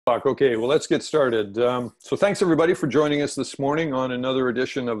Okay, well, let's get started. So thanks everybody for joining us this morning on another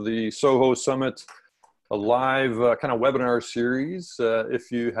edition of the SOHO Summit, a live kind of webinar series.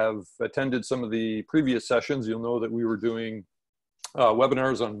 If you have attended some of the previous sessions, you'll know that we were doing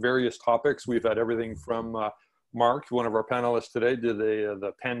webinars on various topics. We've had everything from Mark, one of our panelists today, did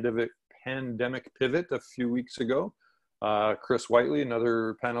the pandemic pivot a few weeks ago. Chris Whiteley,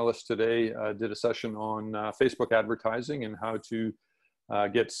 another panelist today, did a session on Facebook advertising and how to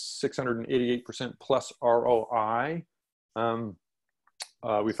get 688% plus ROI.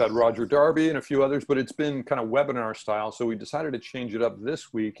 We've had Roger Darby and a few others, but it's been kind of webinar style. So we decided to change it up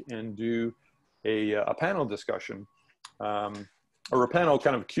this week and do a panel discussion or a panel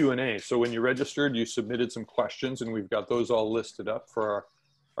kind of Q&A. So when you registered, you submitted some questions and we've got those all listed up for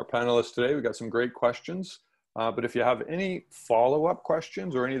our panelists today. We've got some great questions. But if you have any follow-up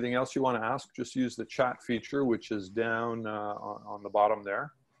questions or anything else you want to ask, just use the chat feature, which is down on the bottom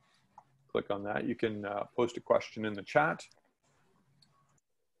there. Click on that. You can post a question in the chat.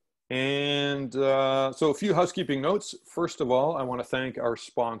 And so a few housekeeping notes. First of all, I want to thank our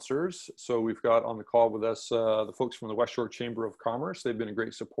sponsors. So we've got on the call with us the folks from the West Shore Chamber of Commerce. They've been a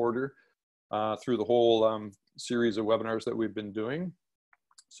great supporter through the whole series of webinars that we've been doing.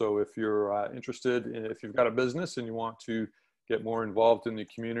 So if you're interested, if you've got a business and you want to get more involved in the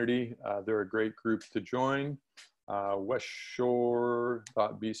community, they're a great group to join.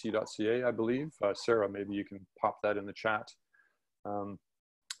 westshore.bc.ca, I believe. Sarah, maybe you can pop that in the chat. And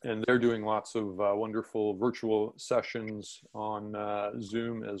they're doing lots of wonderful virtual sessions on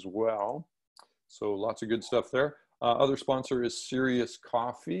Zoom as well. So lots of good stuff there. Other sponsor is Serious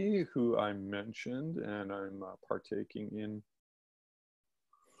Coffee, who I mentioned, and I'm partaking in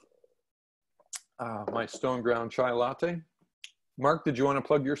my stone ground chai latte. Mark, did you want to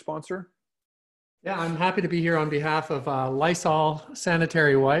plug your sponsor? Yeah, I'm happy to be here on behalf of Lysol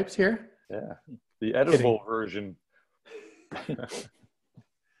sanitary wipes here. Yeah, the edible version.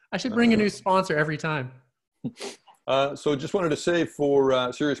 I should bring a new sponsor every time. So just wanted to say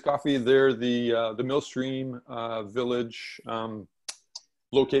for Serious Coffee, they're the Millstream Village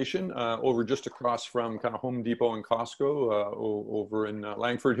location over just across from kind of Home Depot and Costco over in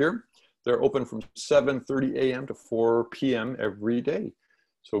Langford here. They're open from 7:30 a.m. to 4 p.m. every day.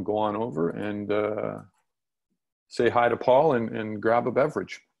 So go on over and say hi to Paul and grab a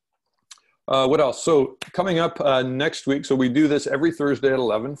beverage. What else? So coming up next week, so we do this every Thursday at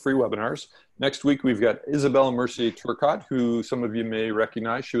 11, free webinars. Next week, we've got Isabel Mercier-Turcott, who some of you may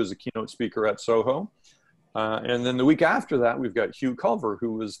recognize. She was a keynote speaker at SOHO. And then the week after that, we've got Hugh Culver,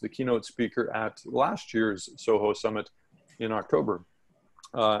 who was the keynote speaker at last year's SOHO Summit in October.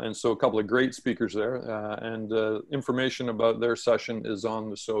 And so a couple of great speakers there, and information about their session is on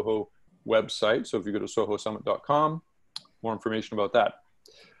the SOHO website. So if you go to sohosummit.com, more information about that.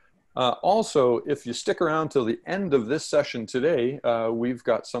 Also, if you stick around till the end of this session today, we've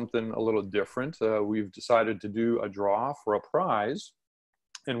got something a little different. We've decided to do a draw for a prize,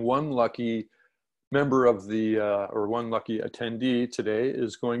 and one lucky member of the, or one lucky attendee today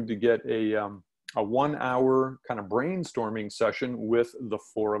is going to get a 1-hour kind of brainstorming session with the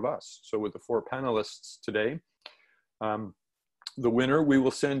four of us. So with the four panelists today, the winner, we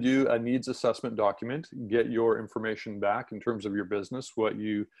will send you a needs assessment document, get your information back in terms of your business, what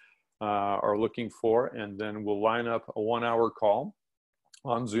you are looking for, and then we'll line up a 1-hour call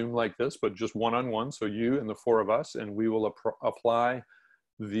on Zoom like this, but just one-on-one. So you and the four of us, and we will apply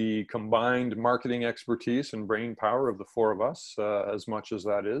the combined marketing expertise and brain power of the four of us, as much as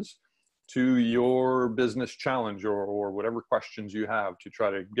that is, to your business challenge or whatever questions you have to try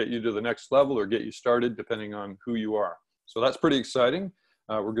to get you to the next level or get you started, depending on who you are. So that's pretty exciting.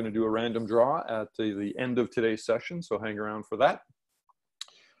 We're going to do a random draw at the end of today's session, so hang around for that.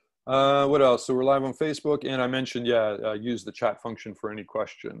 What else? So we're live on Facebook, and I mentioned, use the chat function for any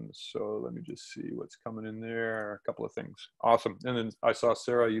questions. So let me just see what's coming in there. A couple of things. Awesome. And then I saw,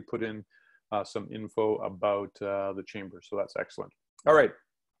 Sarah, you put in some info about the chamber, so that's excellent. All right.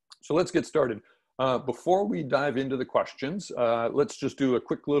 So let's get started. Before we dive into the questions, let's just do a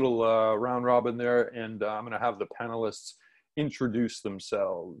quick little round robin there, and I'm going to have the panelists introduce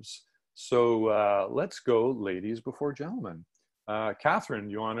themselves. So let's go, ladies before gentlemen. Catherine,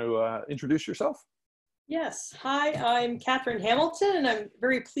 you want to introduce yourself? Yes. Hi, I'm Catherine Hamilton, and I'm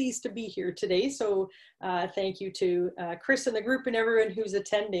very pleased to be here today. So thank you to Chris and the group and everyone who's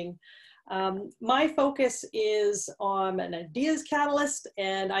attending. My focus is on an ideas catalyst,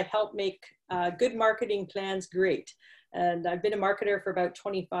 and I help make good marketing plans great. And I've been a marketer for about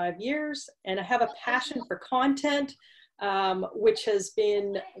 25 years, and I have a passion for content, which has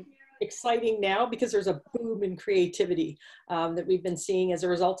been exciting now because there's a boom in creativity that we've been seeing as a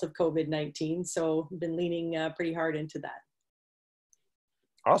result of COVID-19. So we've been leaning pretty hard into that.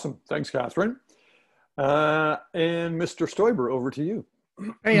 Awesome. Thanks, Catherine. And Mr. Stoiber, over to you.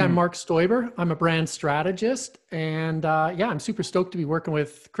 Hey, I'm Marc Stoiber. I'm a brand strategist. And yeah, I'm super stoked to be working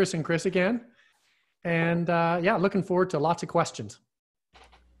with Chris and Chris again. And yeah, looking forward to lots of questions.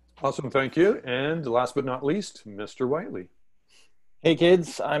 Awesome. Thank you. And last but not least, Mr. Whiteley. Hey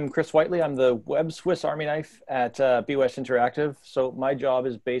kids, I'm Chris Whiteley. I'm the web Swiss Army knife at BOS Interactive. So my job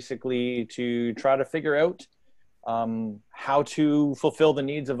is basically to try to figure out how to fulfill the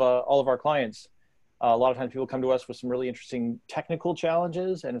needs of all of our clients. A lot of times people come to us with some really interesting technical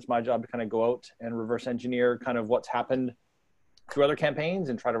challenges, and it's my job to kind of go out and reverse engineer kind of what's happened through other campaigns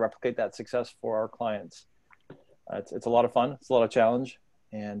and try to replicate that success for our clients. It's a lot of fun. It's a lot of challenge.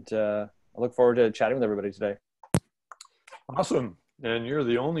 And I look forward to chatting with everybody today. Awesome. And you're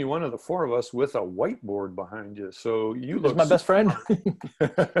the only one of the four of us with a whiteboard behind you. So you look my best friend.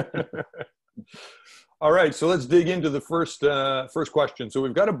 All right, so let's dig into the first question. So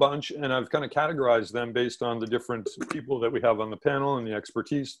we've got a bunch, and I've kind of categorized them based on the different people that we have on the panel and the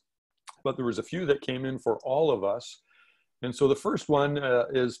expertise. But there was a few that came in for all of us. And so the first one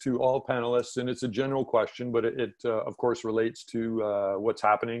is to all panelists, and it's a general question, but it of course relates to what's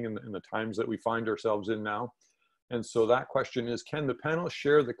happening in the times that we find ourselves in now. And so that question is, can the panel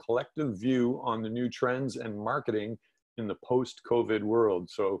share the collective view on the new trends and marketing in the post-COVID world?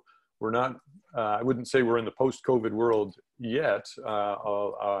 So we're not, I wouldn't say we're in the post-COVID world yet.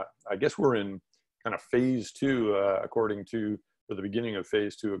 I guess we're in kind of phase two, or the beginning of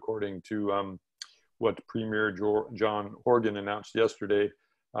phase two, according to what Premier John Horgan announced yesterday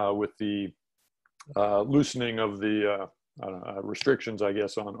with the loosening of the restrictions, I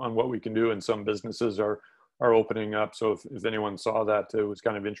guess, on what we can do. And some businesses are opening up. So if anyone saw that, it was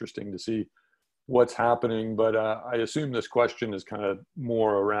kind of interesting to see what's happening. But I assume this question is kind of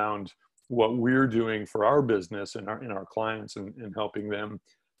more around what we're doing for our business and our clients and helping them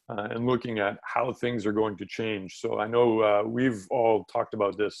and looking at how things are going to change. So I know we've all talked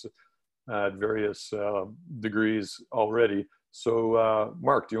about this at various degrees already. So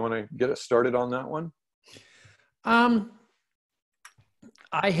Mark, do you want to get us started on that one? I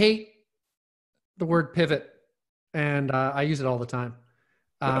hate the word pivot, and I use it all the time.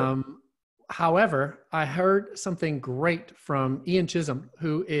 However, I heard something great from Ian Chisholm,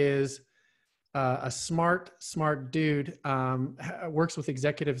 who is a smart dude, works with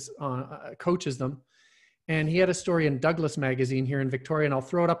executives, coaches them. And he had a story in Douglas magazine here in Victoria, and I'll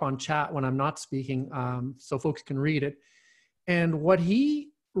throw it up on chat when I'm not speaking so folks can read it. And what he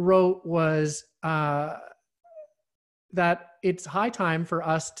wrote was that it's high time for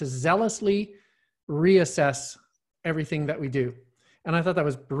us to zealously reassess everything that we do. And I thought that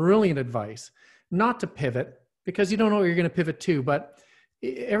was brilliant advice, not to pivot, because you don't know what you're going to pivot to. But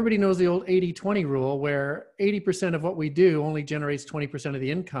everybody knows the old 80-20 rule, where 80% of what we do only generates 20% of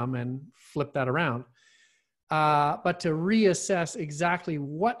the income, and flip that around. But to reassess exactly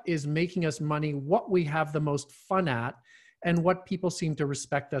what is making us money, what we have the most fun at, and what people seem to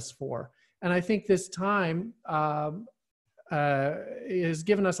respect us for. And I think this time has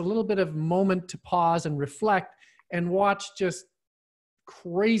given us a little bit of moment to pause and reflect and watch just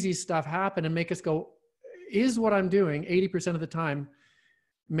crazy stuff happen and make us go, is what I'm doing 80% of the time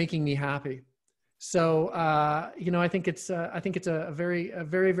making me happy? So, you know, I think it's a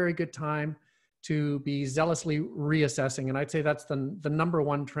very good time to be zealously reassessing. And I'd say that's the number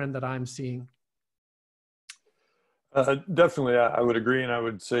one trend that I'm seeing. Definitely, I would agree. And I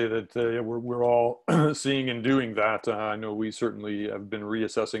would say that we're all seeing and doing that. I know we certainly have been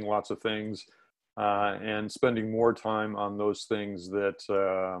reassessing lots of things and spending more time on those things that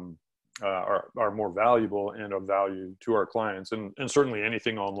are more valuable and of value to our clients, and certainly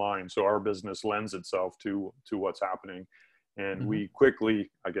anything online. So our business lends itself to what's happening. And we quickly,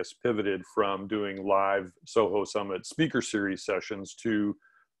 I guess, pivoted from doing live SOHO Summit speaker series sessions to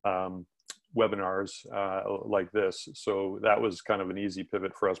webinars like this. So that was kind of an easy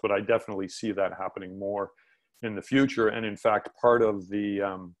pivot for us, but I definitely see that happening more in the future. And in fact, part of the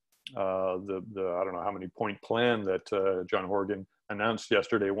I don't know how many point plan that John Horgan announced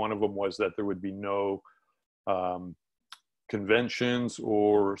yesterday, one of them was that there would be no conventions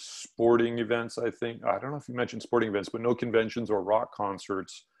or sporting events. I don't know if you mentioned sporting events, but no conventions or rock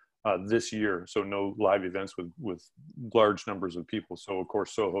concerts this year. So no live events with large numbers of people. So of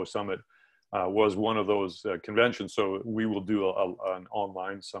course, SOHO Summit was one of those conventions. So we will do an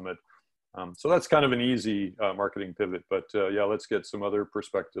online summit. So that's kind of an easy marketing pivot. But yeah, let's get some other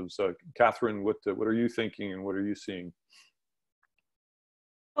perspectives. Catherine, what are you thinking and what are you seeing?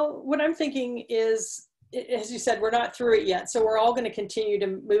 Well, what I'm thinking is, as you said, we're not through it yet. So we're all going to continue to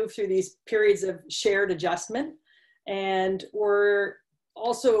move through these periods of shared adjustment. And we're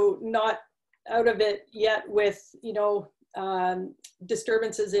also not out of it yet with,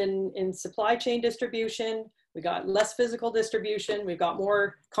 disturbances in supply chain distribution. We got less physical distribution. We've got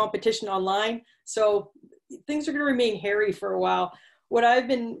more competition online. So things are going to remain hairy for a while. What I've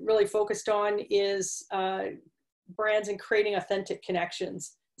been really focused on is brands and creating authentic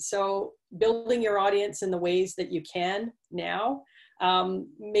connections. So building your audience in the ways that you can now.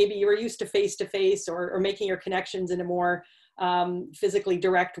 Maybe you were used to face-to-face or making your connections in a more physically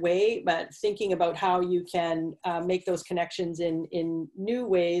direct way, but thinking about how you can make those connections in new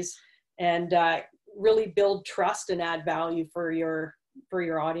ways and really build trust and add value for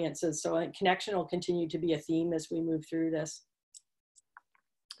your audiences. So connection will continue to be a theme as we move through this.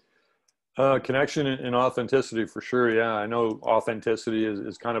 Connection and authenticity for sure. Yeah, I know authenticity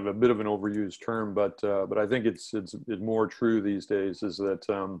is kind of a bit of an overused term, but I think it's more true these days. Is that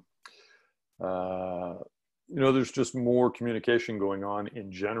there's just more communication going on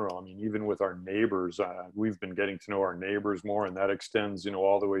in general. I mean, even with our neighbors, we've been getting to know our neighbors more, and that extends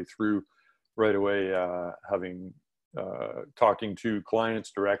all the way through right away, talking to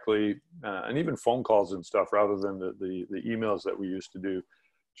clients directly, and even phone calls and stuff, rather than the emails that we used to do,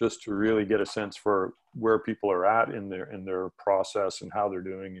 just to really get a sense for where people are at in their process and how they're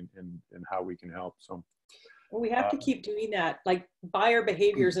doing and how we can help. So we have to keep doing that. Like, buyer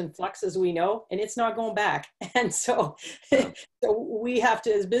behaviors in flux, as we know, and it's not going back. And so, so we have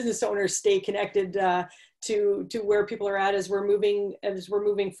to, as business owners, stay connected to where people are at as we're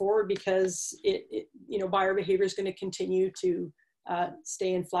moving forward, because buyer behavior is going to continue to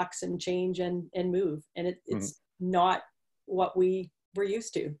stay in flux and change and move, and it's not what we're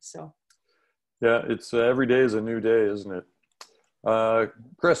used to. So yeah, it's every day is a new day, isn't it?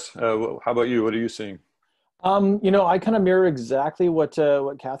 Chris, how about you? What are you seeing? I kind of mirror exactly what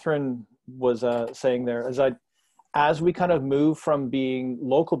Catherine was saying there. As we kind of move from being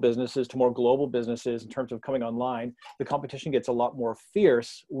local businesses to more global businesses in terms of coming online, the competition gets a lot more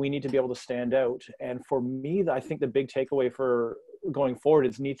fierce. We need to be able to stand out. And for me, I think the big takeaway for going forward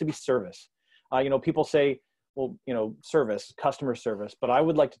is needs to be service. People say, well, service, customer service, but I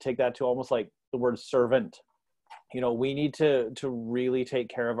would like to take that to almost like the word servant. We need to really take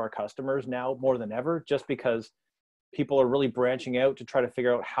care of our customers now more than ever, just because people are really branching out to try to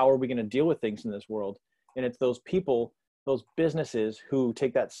figure out how are we going to deal with things in this world. And it's those people, those businesses who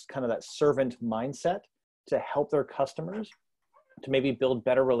take that kind of that servant mindset to help their customers to maybe build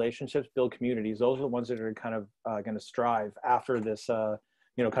better relationships, build communities. Those are the ones that are kind of going to strive after this, kind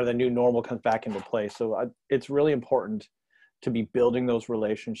of the new normal comes back into play. So it's really important to be building those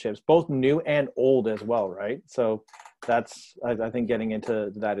relationships, both new and old as well, right? So that's, I think getting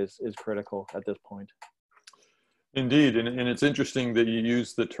into that is critical at this point. Indeed, and it's interesting that you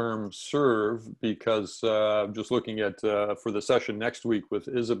use the term serve, because just looking at for the session next week with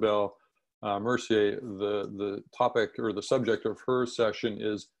Isabel Mercier, the topic or the subject of her session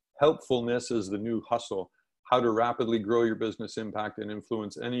is helpfulness is the new hustle. How to rapidly grow your business impact and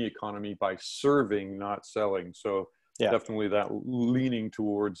influence any economy by serving, not selling. So yeah, definitely that leaning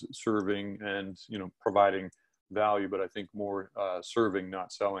towards serving and providing value, but I think more serving,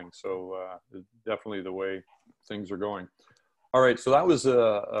 not selling. So definitely the way things are going. All right, so that was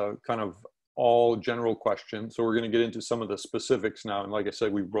a kind of all general question. So we're going to get into some of the specifics now, and like I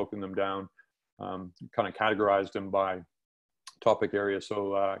said, we've broken them down, kind of categorized them by topic area.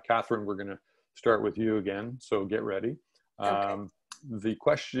 So Catherine, we're going to start with you again, so get ready. Okay. The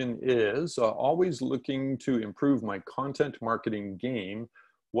question is, always looking to improve my content marketing game.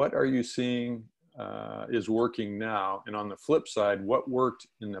 What are you seeing is working now? And on the flip side, what worked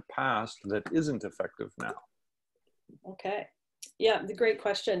in the past that isn't effective now? Okay. Yeah, the great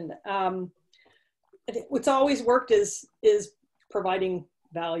question. I think what's always worked is providing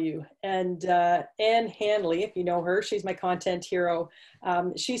value. And Anne Hanley, if you know her, she's my content hero.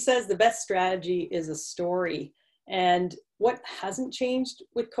 She says the best strategy is a story. And what hasn't changed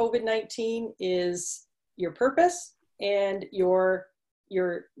with COVID-19 is your purpose and your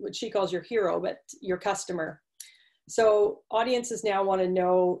what she calls your hero, but your customer. So audiences now want to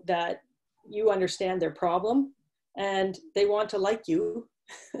know that you understand their problem and they want to like you.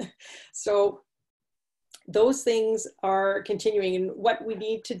 So those things are continuing. And what we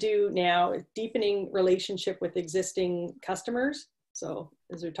need to do now is deepening relationship with existing customers. So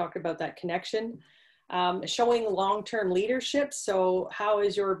as we talked about that connection, showing long-term leadership. So how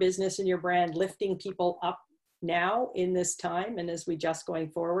is your business and your brand lifting people up now in this time and as we just going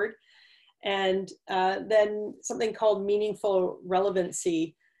forward? And then something called meaningful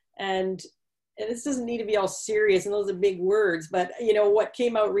relevancy. And this doesn't need to be all serious, and those are big words, but you know, what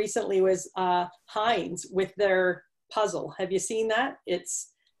came out recently was Heinz with their puzzle. Have you seen that?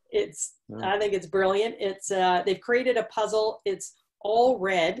 I think it's brilliant. They've created a puzzle. It's all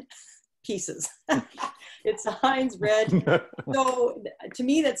red pieces. It's a Heinz red. So to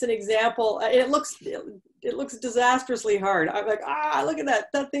me, that's an example. It looks disastrously hard. I'm like, look at that.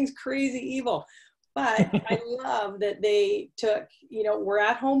 That thing's crazy evil. But I love that they took, you know, we're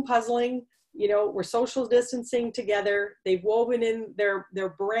at home puzzling, you know, we're social distancing together. They've woven in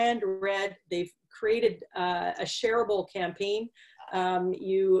their brand red. They've created a shareable campaign.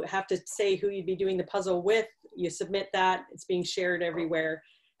 You have to say who you'd be doing the puzzle with. You submit that. It's being shared everywhere.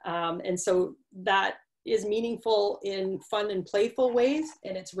 And so that is meaningful in fun and playful ways,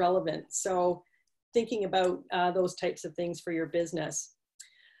 and it's relevant. So thinking about those types of things for your business.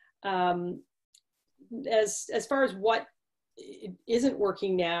 As far as what isn't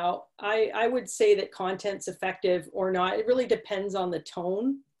working now, I would say that content's effective or not. It really depends on the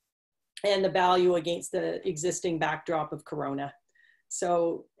tone and the value against the existing backdrop of Corona.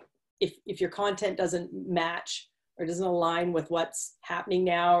 So if your content doesn't match or doesn't align with what's happening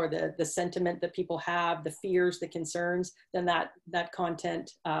now, or the sentiment that people have, the fears, the concerns, then that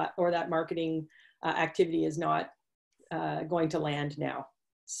content or that marketing activity is not going to land now.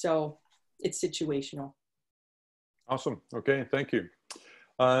 So it's situational. Awesome. Okay, thank you.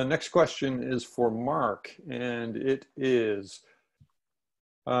 Next question is for Mark, and it is,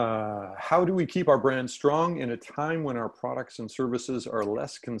 how do we keep our brand strong in a time when our products and services are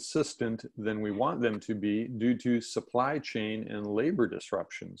less consistent than we want them to be due to supply chain and labor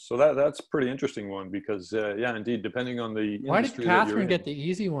disruptions? So that's a pretty interesting one, because yeah, indeed, depending on the Why did Catherine get the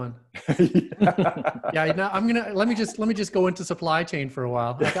easy one? Yeah, now let me just go into supply chain for a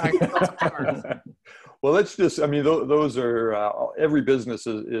while. Well, let's just, I mean, those are, every business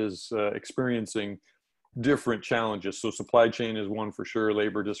is experiencing different challenges. So supply chain is one for sure,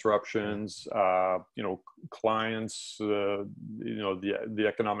 labor disruptions, you know, clients, you know, the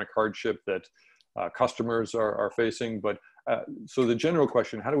economic hardship that customers are facing. But so the general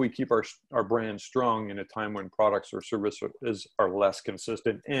question, how do we keep our brand strong in a time when products or services are less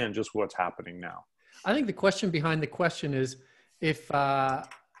consistent, and just what's happening now? I think the question behind the question is, if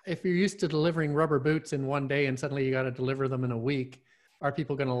you're used to delivering rubber boots in one day and suddenly you got to deliver them in a week, are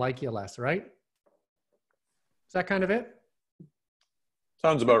people going to like you less, right? Is that kind of it?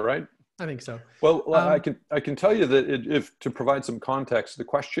 Sounds about right. I think so. Well, I can tell you that if to provide some context, the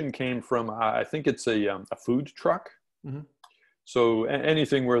question came from, I think it's a food truck. Mm-hmm. So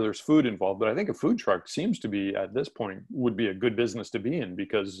anything where there's food involved, but I think a food truck seems to be, at this point, would be a good business to be in,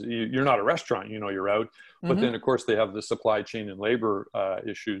 because you're not a restaurant, you know, you're out, but then of course they have the supply chain and labor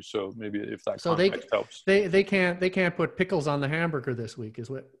issues. So maybe if that context helps. They can't put pickles on the hamburger this week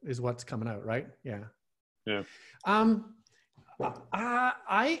is what's coming out, right? Yeah. Yeah. I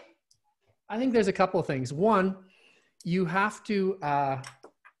think there's a couple of things. One, you have to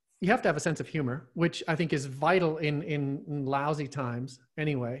have a sense of humor, which I think is vital in lousy times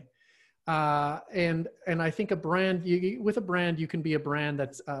anyway. And I think with a brand, you can be a brand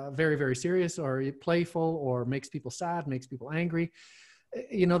that's very, very serious, or playful, or makes people sad, makes people angry.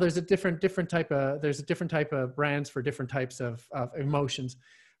 You know, there's a different type of brands for different types of emotions.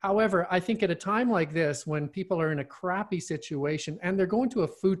 However, I think at a time like this, when people are in a crappy situation and they're going to a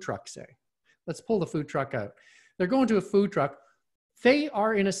food truck, say, let's pull the food truck out. They're going to a food truck. They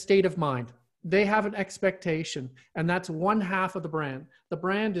are in a state of mind. They have an expectation, and that's one half of the brand. The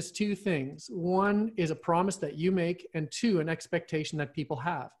brand is two things. One is a promise that you make, and two, an expectation that people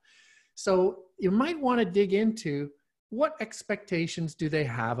have. So you might want to dig into, what expectations do they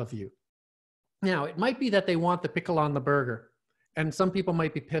have of you? Now, it might be that they want the pickle on the burger, and some people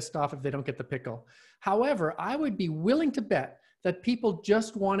might be pissed off if they don't get the pickle. However, I would be willing to bet that people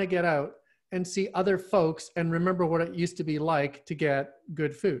just want to get out and see other folks and remember what it used to be like to get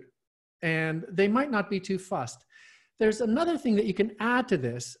good food. And they might not be too fussed. There's another thing that you can add to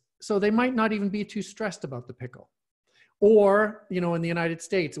this. So they might not even be too stressed about the pickle. Or, you know, in the United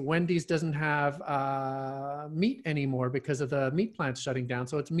States, Wendy's doesn't have meat anymore because of the meat plants shutting down.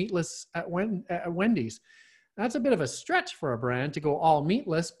 So it's meatless at Wendy's. That's a bit of a stretch for a brand to go all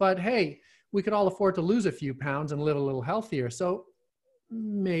meatless, but hey, we could all afford to lose a few pounds and live a little healthier. So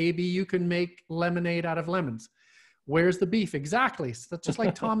maybe you can make lemonade out of lemons. Where's the beef? Exactly. So that's just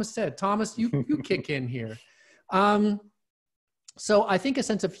like Thomas said. Thomas, you kick in here. So I think a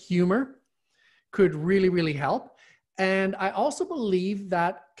sense of humor could really, really help. And I also believe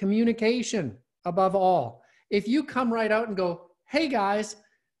that communication above all. If you come right out and go, hey guys,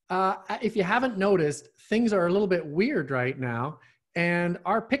 if you haven't noticed, things are a little bit weird right now, and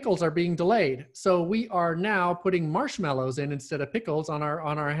our pickles are being delayed. So we are now putting marshmallows in instead of pickles on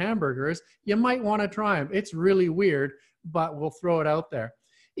our hamburgers. You might want to try them. It's really weird, but we'll throw it out there.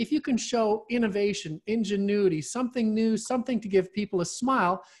 If you can show innovation, ingenuity, something new, something to give people a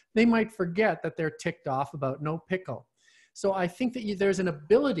smile, they might forget that they're ticked off about no pickle. So I think that there's an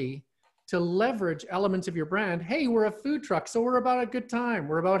ability to leverage elements of your brand. Hey, we're a food truck, so we're about a good time.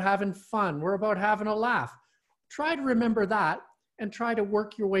 We're about having fun. We're about having a laugh. Try to remember that and try to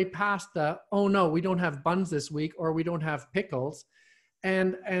work your way past the, oh no, we don't have buns this week, or we don't have pickles.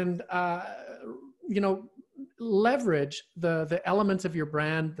 And you know, leverage the elements of your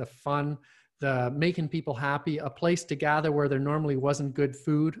brand, the fun, the making people happy, a place to gather where there normally wasn't good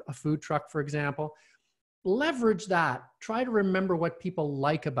food, a food truck, for example. Leverage that. Try to remember what people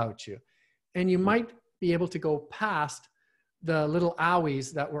like about you. And you might be able to go past the little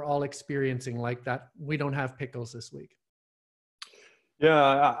owies that we're all experiencing, like that we don't have pickles this week.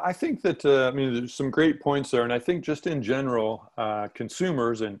 Yeah, I think that, I mean, there's some great points there. And I think just in general,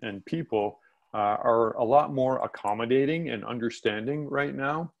 consumers and people are a lot more accommodating and understanding right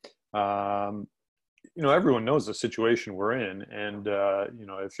now. You know, everyone knows the situation we're in. And, you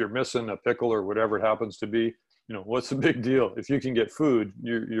know, if you're missing a pickle or whatever it happens to be, you know, what's the big deal? If you can get food,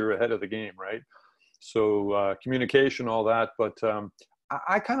 you're ahead of the game, right? So communication, all that. But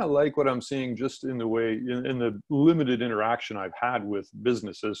I kind of like what I'm seeing just in the way, in the limited interaction I've had with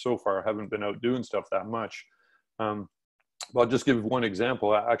businesses so far. I haven't been out doing stuff that much. But I'll just give one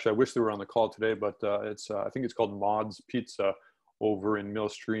example. Actually, I wish they were on the call today, but I think it's called Maud's Pizza over in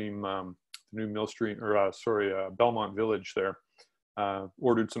Millstream, new Millstream, or Belmont Village there.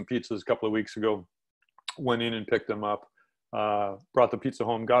 Ordered some pizzas a couple of weeks ago, went in and picked them up, brought the pizza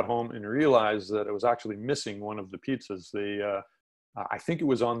home, got home and realized that I was actually missing one of the pizzas. I think it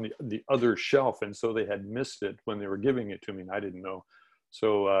was on the other shelf, and so they had missed it when they were giving it to me, and I didn't know.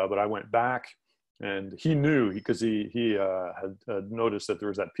 So, but I went back, and he knew because he had noticed that there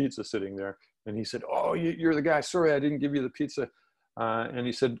was that pizza sitting there, and he said, "Oh, you're the guy. Sorry, I didn't give you the pizza." And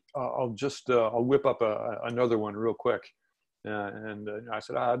he said, "I'll whip up another one real quick." And I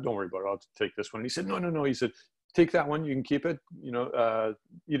said, "Don't worry about it. I'll take this one." And he said, "No." He said, "Take that one. You can keep it. You know,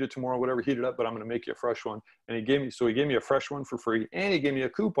 eat it tomorrow, whatever. Heat it up. But I'm going to make you a fresh one." And he gave me a fresh one for free, and he gave me a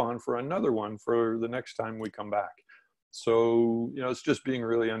coupon for another one for the next time we come back. So, you know, it's just being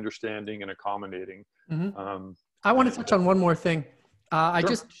really understanding and accommodating. Mm-hmm. I want to touch on one more thing. I Sure.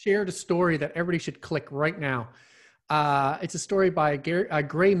 just shared a story that everybody should click right now. It's a story by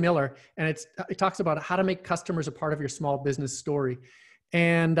Gray Miller, and it talks about how to make customers a part of your small business story.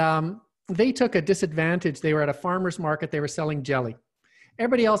 And they took a disadvantage. They were at a farmer's market. They were selling jelly.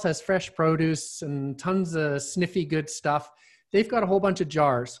 Everybody else has fresh produce and tons of sniffy good stuff. They've got a whole bunch of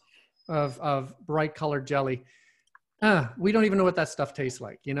jars of bright colored jelly. We don't even know what that stuff tastes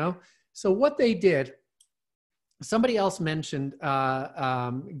like, you know? So what they did, somebody else mentioned,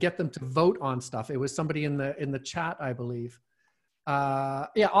 get them to vote on stuff. It was somebody in the chat, I believe. Or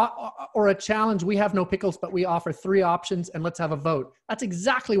a challenge. We have no pickles, but we offer 3 options and let's have a vote. That's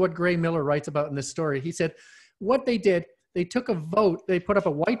exactly what Gray Miller writes about in this story. He said, what they did, they took a vote, they put up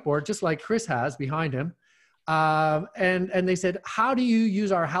a whiteboard, just like Chris has behind him. And they said, how do you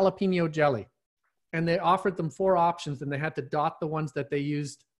use our jalapeno jelly? And they offered them 4 options, and they had to dot the ones that they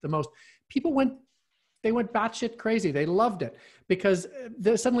used the most. People went batshit crazy. They loved it because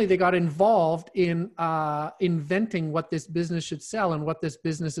suddenly they got involved in inventing what this business should sell and what this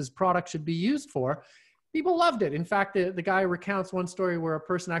business's product should be used for. People loved it. In fact, the guy recounts one story where a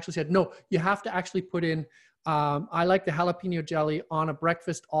person actually said, no, you have to actually put in, I like the jalapeno jelly on a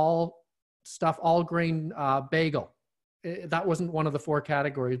breakfast all grain bagel. That wasn't one of the 4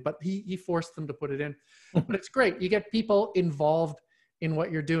 categories, but he forced them to put it in. But it's great. You get people involved in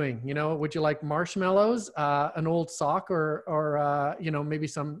what you're doing. You know, would you like marshmallows, an old sock, or you know, maybe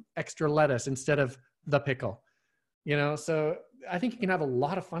some extra lettuce instead of the pickle? You know, so I think you can have a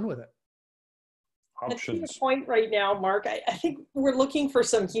lot of fun with it. Options. To your point right now, Mark, I think we're looking for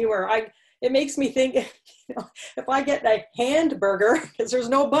some humor. It makes me think, you know, if I get a hamburger, because there's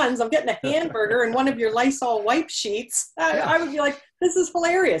no buns, I'm getting a hamburger in one of your Lysol wipe sheets. I would be like, this is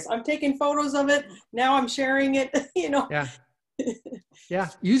hilarious. I'm taking photos of it. Now I'm sharing it, you know. Yeah. Yeah.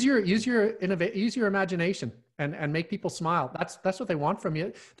 Use your imagination and make people smile. That's what they want from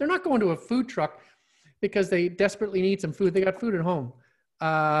you. They're not going to a food truck because they desperately need some food. They got food at home.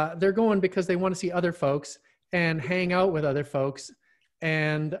 They're going because they want to see other folks and hang out with other folks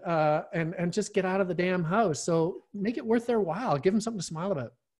and just get out of the damn house. So make it worth their while. Give them something to smile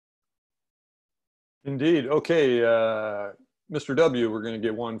about. Indeed. Okay. Mr. W, we're going to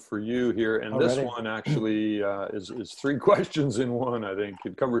get one for you here. And this one actually is three questions in one, I think.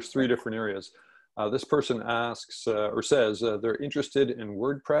 It covers three different areas. This person asks or says they're interested in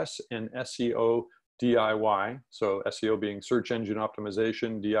WordPress and SEO DIY. So SEO being search engine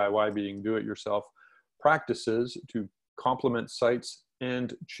optimization, DIY being do-it-yourself practices to complement sites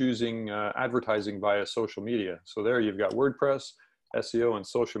and choosing advertising via social media. So there you've got WordPress, SEO, and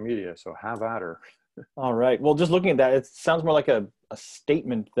social media. So have at her. All right. Well, just looking at that, it sounds more like a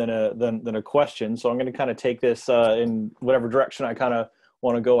statement than a question. So I'm going to kind of take this in whatever direction I kind of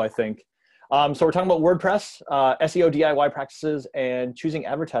want to go, I think. So we're talking about WordPress, SEO DIY practices, and choosing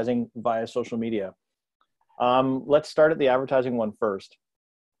advertising via social media. Let's start at the advertising one first.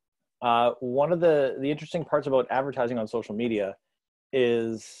 One of the interesting parts about advertising on social media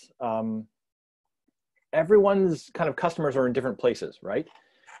is everyone's kind of customers are in different places, right?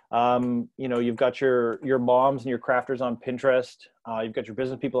 You know, you've got your moms and your crafters on Pinterest. You've got your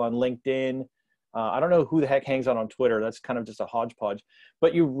business people on LinkedIn. I don't know who the heck hangs out on Twitter. That's kind of just a hodgepodge.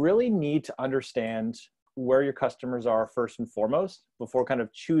 But you really need to understand where your customers are first and foremost before kind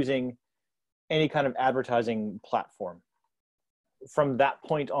of choosing any kind of advertising platform. From that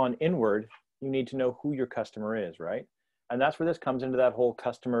point on inward, you need to know who your customer is, right? And that's where this comes into that whole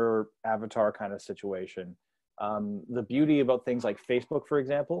customer avatar kind of situation. The beauty about things like Facebook, for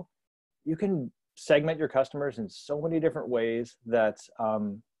example, you can segment your customers in so many different ways that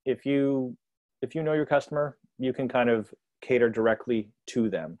if you know your customer, you can kind of cater directly to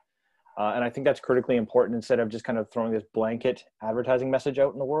them. And I think that's critically important instead of just kind of throwing this blanket advertising message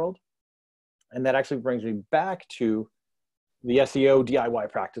out in the world. And that actually brings me back to the SEO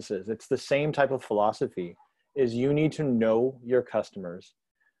DIY practices. It's the same type of philosophy, is you need to know your customers.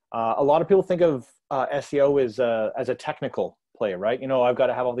 A lot of people think of SEO as a technical play, right? You know, I've got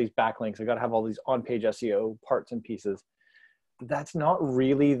to have all these backlinks. I've got to have all these on-page SEO parts and pieces. That's not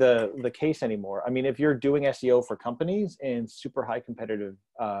really the case anymore. I mean, if you're doing SEO for companies in super high competitive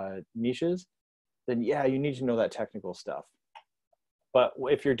niches, then yeah, you need to know that technical stuff. But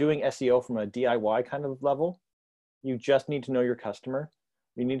if you're doing SEO from a DIY kind of level, you just need to know your customer.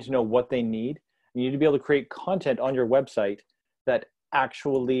 You need to know what they need. You need to be able to create content on your website that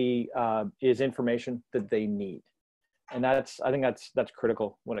actually is information that they need. And I think that's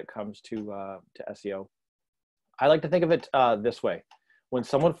critical when it comes to SEO. I like to think of it this way. When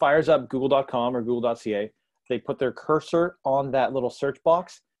someone fires up google.com or google.ca, they put their cursor on that little search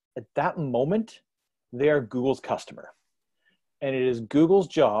box. At that moment, they are Google's customer. And it is Google's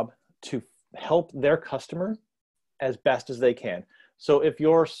job to help their customer as best as they can. So if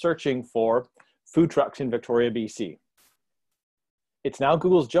you're searching for food trucks in Victoria, BC, it's now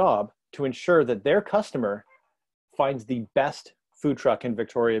Google's job to ensure that their customer finds the best food truck in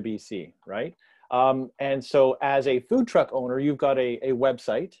Victoria, BC, right? And so as a food truck owner, you've got a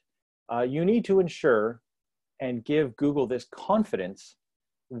website. You need to ensure and give Google this confidence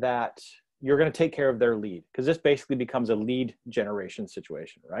that you're going to take care of their lead, because this basically becomes a lead generation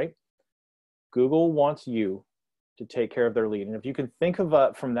situation, right? Google wants you to take care of their lead. And if you can think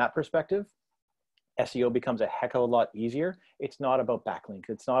of from that perspective, SEO becomes a heck of a lot easier. It's not about backlinks.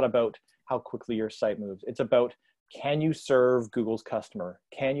 It's not about how quickly your site moves. It's about, can you serve Google's customer?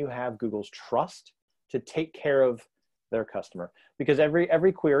 Can you have Google's trust to take care of their customer? Because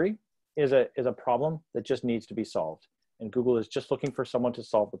every query is a problem that just needs to be solved. And Google is just looking for someone to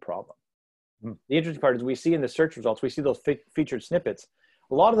solve the problem. The interesting part is we see in the search results, we see those featured snippets.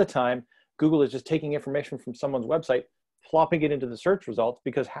 A lot of the time, Google is just taking information from someone's website, plopping it into the search results,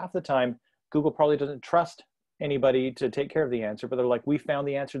 because half the time, Google probably doesn't trust anybody to take care of the answer, but they're like, we found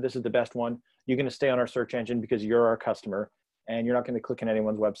the answer. This is the best one. You're going to stay on our search engine because you're our customer, and you're not going to click on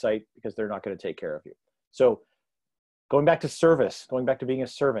anyone's website because they're not going to take care of you. So going back to service, going back to being a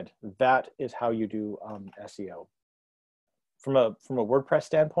servant, that is how you do SEO. From a WordPress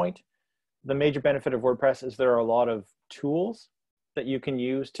standpoint, the major benefit of WordPress is there are a lot of tools that you can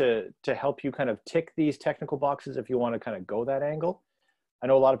use to help you kind of tick these technical boxes if you want to kind of go that angle. I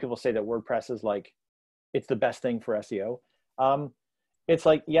know a lot of people say that WordPress is like, it's the best thing for SEO. It's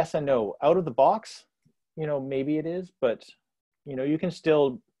like yes and no. Out of the box, you know, maybe it is, but you know, you can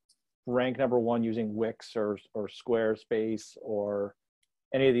still rank #1 using Wix or Squarespace or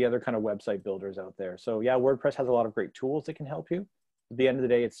any of the other kind of website builders out there. So yeah, WordPress has a lot of great tools that can help you. At the end of the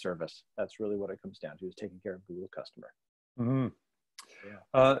day, it's service. That's really what it comes down to, is taking care of Google customer. Mm-hmm.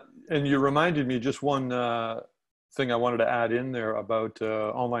 Yeah. And you reminded me just one thing I wanted to add in there about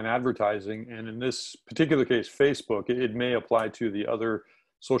online advertising. And in this particular case, Facebook, it may apply to the other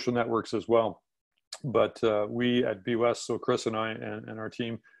social networks as well. But we at BUS, so Chris and I and our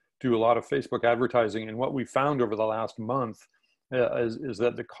team do a lot of Facebook advertising. And what we found over the last month is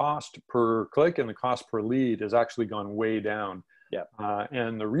that the cost per click and the cost per lead has actually gone way down. Yeah.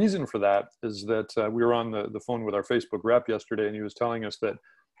 And the reason for that is that we were on the phone with our Facebook rep yesterday, and he was telling us that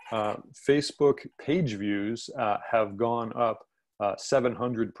Facebook page views have gone up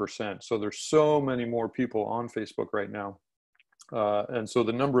 700%. So there's so many more people on Facebook right now. And so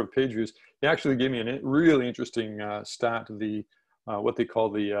the number of page views, he actually gave me a really interesting stat, what they call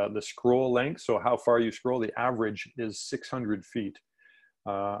the scroll length. So how far you scroll, the average is 600 feet.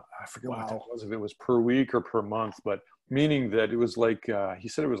 I forget what that was, if it was per week or per month, but meaning that it was like, he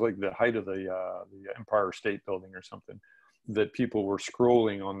said it was like the height of the Empire State Building or something, that people were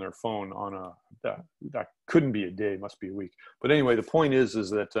scrolling on their phone on that couldn't be a day, must be a week. But anyway, the point is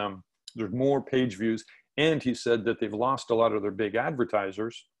that there's more page views. And he said that they've lost a lot of their big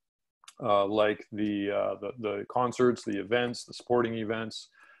advertisers, like the concerts, the events, the sporting events.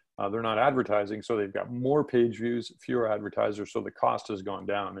 They're not advertising, so they've got more page views, fewer advertisers, so the cost has gone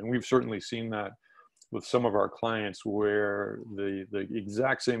down. And we've certainly seen that with some of our clients, where the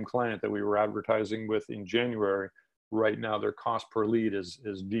exact same client that we were advertising with in January, right now their cost per lead is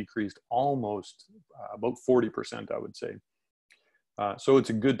decreased almost about 40%, I would say. So it's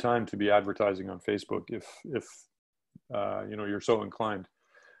a good time to be advertising on Facebook if you know, you're so inclined.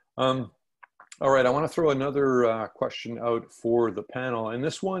 All right, I want to throw another question out for the panel, and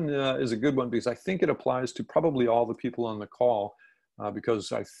this one is a good one because I think it applies to probably all the people on the call,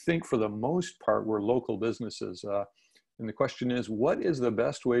 because I think for the most part we're local businesses. And the question is, what is the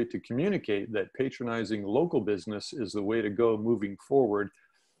best way to communicate that patronizing local business is the way to go moving forward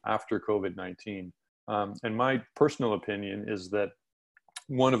after COVID-19? And my personal opinion is that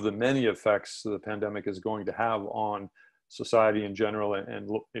one of the many effects the pandemic is going to have on society in general and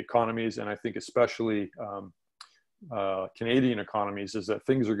economies, and I think especially Canadian economies, is that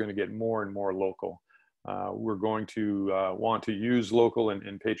things are going to get more and more local. We're going to want to use local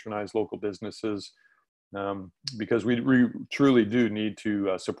and patronize local businesses, because we truly do need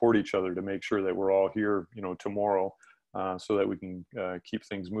to support each other to make sure that we're all here, you know, tomorrow, so that we can keep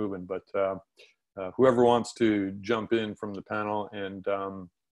things moving. But whoever wants to jump in from the panel and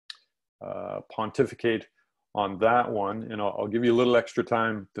pontificate on that one, and I'll give you a little extra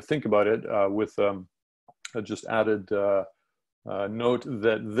time to think about it, with a just added note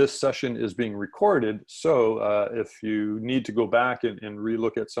that this session is being recorded. So if you need to go back and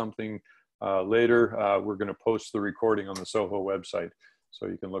relook at something later, we're going to post the recording on the SOHO website, so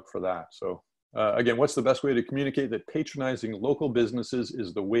you can look for that. So again, what's the best way to communicate that patronizing local businesses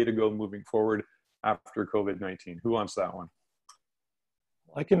is the way to go moving forward after COVID-19? Who wants that one?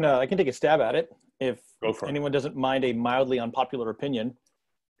 I can take a stab at it if anyone doesn't mind a mildly unpopular opinion,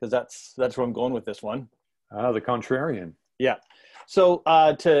 because that's where I'm going with this one. The contrarian. Yeah. So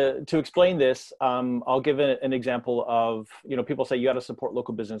to explain this, I'll give an example of, you know, people say you got to support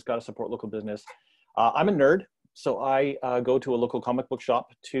local business, got to support local business. I'm a nerd, so I go to a local comic book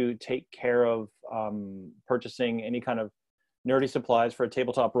shop to take care of purchasing any kind of nerdy supplies for a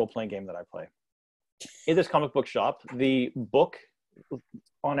tabletop role-playing game that I play. In this comic book shop, the book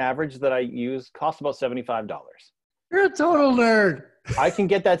on average that I use costs about $75. You're a total nerd. I can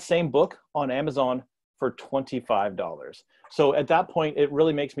get that same book on Amazon for $25. So at that point, it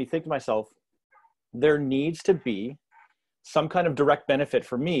really makes me think to myself, there needs to be some kind of direct benefit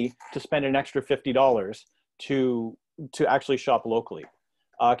for me to spend an extra $50 to actually shop locally.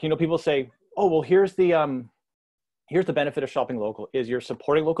 You know, people say, oh, well, here's the benefit of shopping local is you're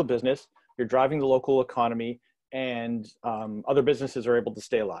supporting local business, you're driving the local economy, and other businesses are able to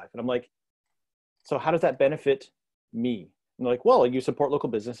stay alive. And I'm like, so how does that benefit me? And they're like, well, you support local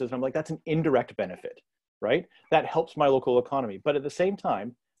businesses. And I'm like, that's an indirect benefit, right? That helps my local economy. But at the same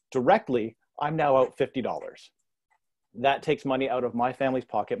time, directly, I'm now out $50. That takes money out of my family's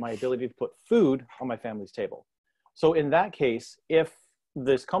pocket, my ability to put food on my family's table. So in that case, if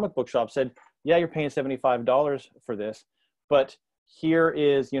this comic book shop said, yeah, you're paying $75 for this, but here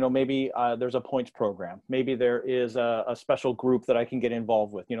is, you know, maybe there's a points program. Maybe there is a special group that I can get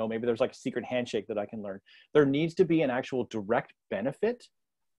involved with. You know, maybe there's like a secret handshake that I can learn. There needs to be an actual direct benefit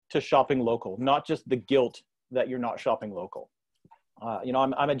to shopping local, not just the guilt that you're not shopping local. You know,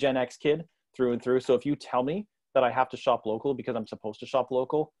 I'm a Gen X kid through and through. So if you tell me that I have to shop local because I'm supposed to shop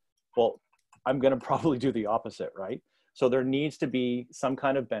local, well, I'm going to probably do the opposite, right? So there needs to be some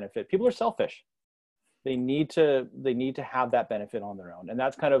kind of benefit. People are selfish. They need to have that benefit on their own. And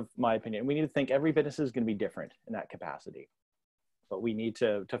that's kind of my opinion. We need to think every business is going to be different in that capacity, but we need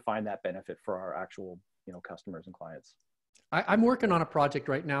to find that benefit for our actual, you know, customers and clients. I'm working on a project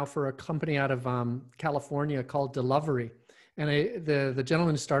right now for a company out of California called Delivery. And the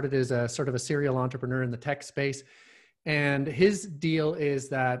gentleman started as a sort of a serial entrepreneur in the tech space. And his deal is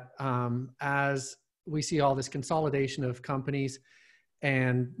that as we see all this consolidation of companies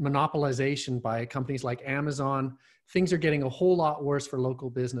and monopolization by companies like Amazon, things are getting a whole lot worse for local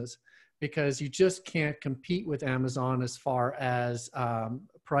business, because you just can't compete with Amazon as far as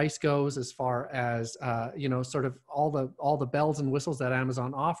price goes, as far as sort of all the bells and whistles that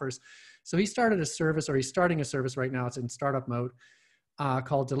Amazon offers. So he started a service, or he's starting a service right now. It's in startup mode,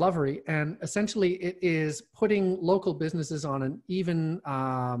 called Delivery, and essentially it is putting local businesses on an even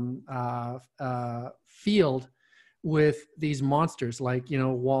field with these monsters like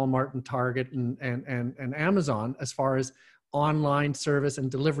Walmart and Target and Amazon as far as online service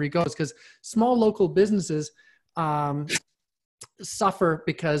and delivery goes, because small local businesses suffer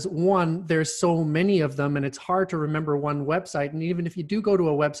because, one, there's so many of them and it's hard to remember one website. And even if you do go to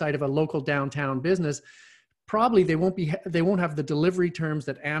a website of a local downtown business, probably they won't have the delivery terms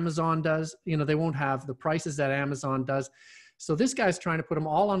that Amazon does. They won't have the prices that Amazon does. So this guy's trying to put them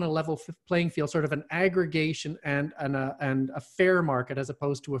all on a level playing field, sort of an aggregation and a fair market as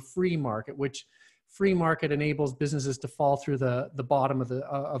opposed to a free market, which free market enables businesses to fall through the bottom of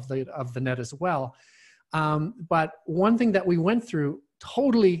the net as well. But one thing that we went through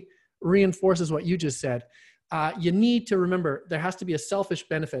totally reinforces what you just said. You need to remember there has to be a selfish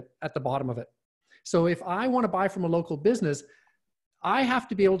benefit at the bottom of it. So if I want to buy from a local business, I have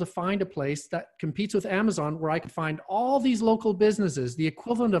to be able to find a place that competes with Amazon where I can find all these local businesses, the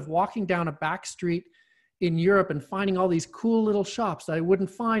equivalent of walking down a back street in Europe and finding all these cool little shops that I wouldn't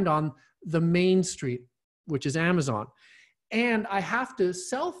find on the main street, which is Amazon. And I have to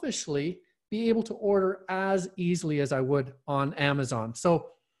selfishly be able to order as easily as I would on Amazon. So,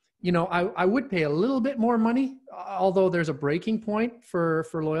 I would pay a little bit more money, although there's a breaking point for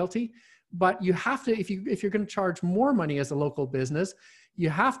loyalty. But you have to, if you're going to charge more money as a local business, you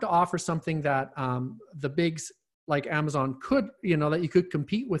have to offer something that the bigs like Amazon could, that you could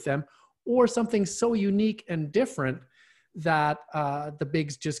compete with them, or something so unique and different that the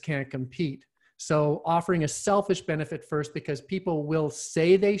bigs just can't compete. So offering a selfish benefit first, because people will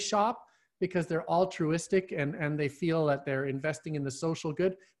say they shop because they're altruistic and they feel that they're investing in the social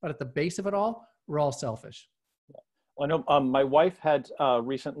good, but at the base of it all, we're all selfish. Well, I know my wife had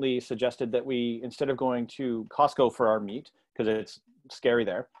recently suggested that we, instead of going to Costco for our meat, because it's scary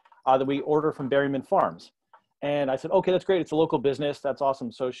there, that we order from Berryman Farms. And I said, okay, that's great. It's a local business. That's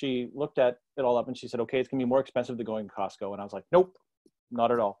awesome. So she looked at it all up and she said, okay, it's going to be more expensive than going to Costco. And I was like, nope,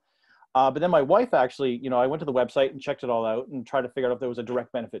 not at all. But then my wife actually, I went to the website and checked it all out and tried to figure out if there was a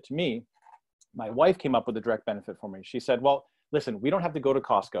direct benefit to me. My wife came up with a direct benefit for me. She said, well, listen, we don't have to go to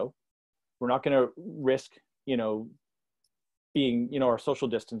Costco. We're not going to risk, being, our social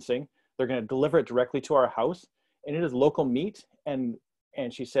distancing. They're going to deliver it directly to our house, and it is local meat. And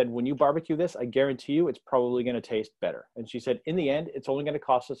she said, when you barbecue this, I guarantee you it's probably going to taste better. And she said, in the end, it's only going to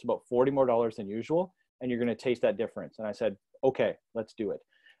cost us about $40 more than usual, and you're going to taste that difference. And I said, okay, let's do it.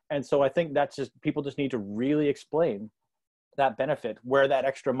 And so I think that's just, people just need to really explain that benefit, where that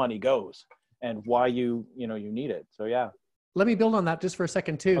extra money goes and why you need it. So yeah. Let me build on that just for a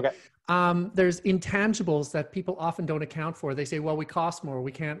second too. Okay. There's intangibles that people often don't account for. They say, well, we cost more,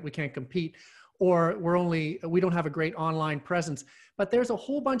 we can't compete, or we don't have a great online presence. But there's a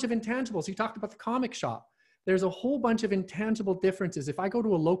whole bunch of intangibles. You talked about the comic shop. There's a whole bunch of intangible differences. If I go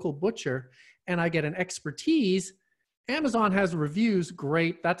to a local butcher and I get an expertise, Amazon has reviews,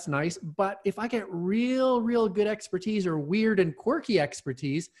 great, that's nice. But if I get real good expertise or weird and quirky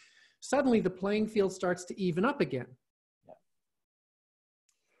expertise, suddenly the playing field starts to even up again.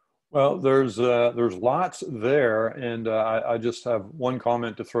 Well, there's lots there, and I just have one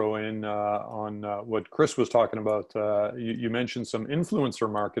comment to throw in on what Chris was talking about. You mentioned some influencer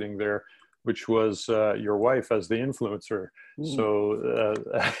marketing there, which was your wife as the influencer. So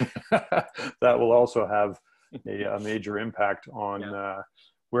that will also have a major impact on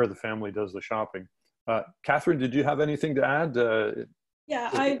where the family does the shopping. Catherine, did you have anything to add? Yeah,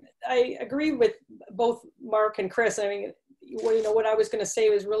 I agree with both Mark and Chris. I mean, what I was going to say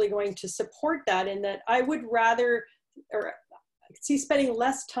was really going to support that, in that I would rather see spending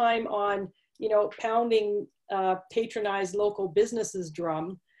less time on, pounding patronized local businesses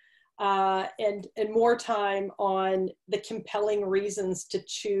drum, and more time on the compelling reasons to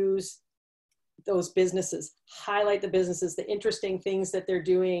choose those businesses, highlight the businesses, the interesting things that they're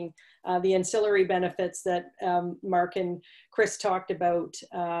doing, the ancillary benefits that Mark and Chris talked about.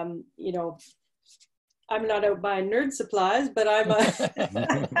 I'm not out buying nerd supplies, but I'm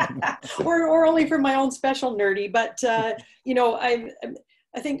or only for my own special nerdy. But I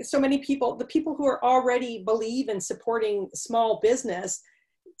think so many people, the people who are already believe in supporting small businesses,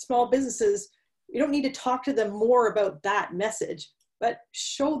 you don't need to talk to them more about that message, but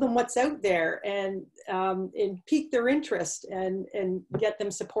show them what's out there and pique their interest and get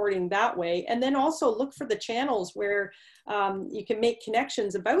them supporting that way. And then also look for the channels where you can make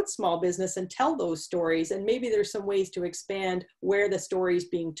connections about small business and tell those stories. And maybe there's some ways to expand where the story is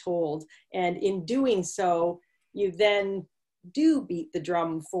being told. And in doing so, you then do beat the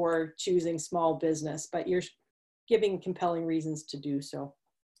drum for choosing small business, but you're giving compelling reasons to do so.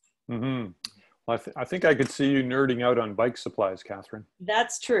 Mm-hmm. Well, I think I could see you nerding out on bike supplies, Catherine.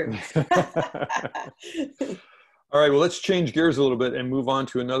 That's true. All right, well, let's change gears a little bit and move on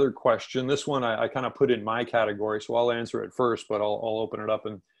to another question. This one I kind of put in my category, so I'll answer it first, but I'll open it up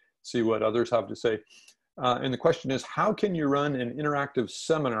and see what others have to say. And the question is, how can you run an interactive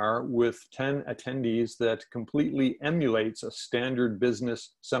seminar with 10 attendees that completely emulates a standard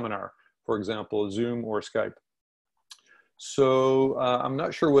business seminar, for example, Zoom or Skype? So I'm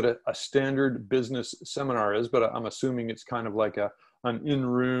not sure what a standard business seminar is, but I'm assuming it's kind of like an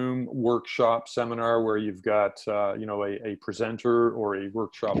in-room workshop seminar where you've got a presenter or a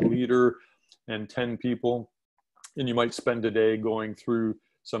workshop leader and 10 people, and you might spend a day going through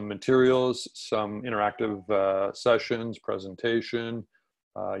some materials, some interactive sessions, presentation.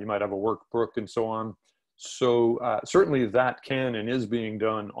 You might have a workbook and so on. So certainly that can and is being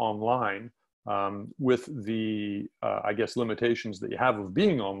done online. With the, I guess, limitations that you have of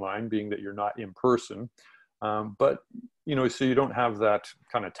being online, being that you're not in person. But, so you don't have that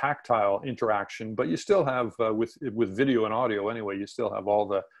kind of tactile interaction, but you still have, with video and audio anyway, you still have all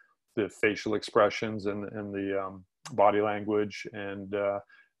the facial expressions and the body language and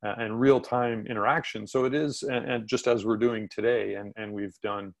real-time interaction. So it is, and just as we're doing today and we've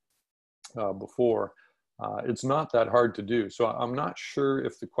done before, it's not that hard to do. So I'm not sure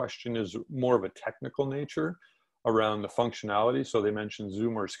if the question is more of a technical nature around the functionality. So they mentioned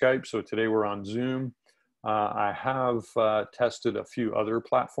Zoom or Skype. So today we're on Zoom. I have tested a few other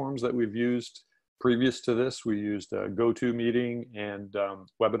platforms that we've used previous to this. We used GoToMeeting and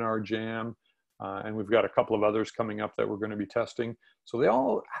Webinar Jam. And we've got a couple of others coming up that we're going to be testing.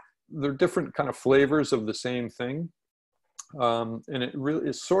 So they're different kind of flavors of the same thing. And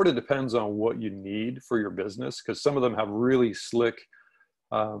it sort of depends on what you need for your business, because some of them have really slick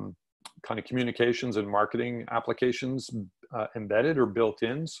kind of communications and marketing applications embedded or built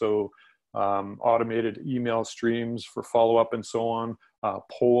in. So automated email streams for follow-up and so on,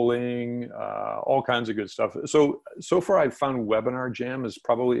 polling, all kinds of good stuff. So far I've found Webinar Jam is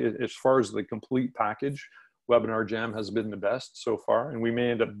probably, as far as the complete package, Webinar Jam has been the best so far, and we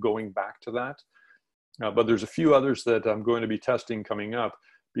may end up going back to that. But there's a few others that I'm going to be testing coming up,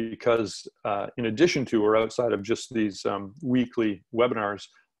 because in addition to or outside of just these weekly webinars,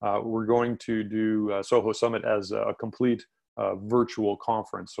 we're going to do SOHO Summit as a complete virtual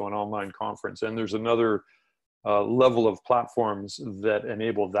conference, so an online conference. And there's another level of platforms that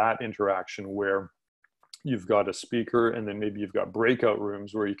enable that interaction where you've got a speaker and then maybe you've got breakout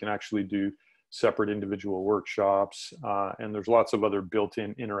rooms where you can actually do separate individual workshops, and there's lots of other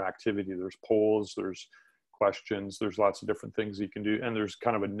built-in interactivity. There's polls, there's questions, there's lots of different things you can do, and there's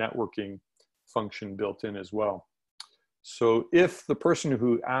kind of a networking function built in as well. So if the person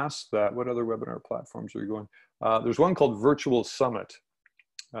who asked that, what other webinar platforms are you going? There's one called Virtual Summit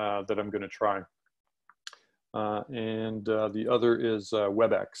that I'm going to try. And the other is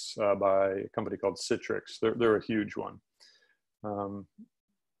WebEx by a company called Citrix. They're a huge one.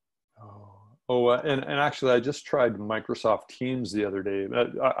 And actually, I just tried Microsoft Teams the other day.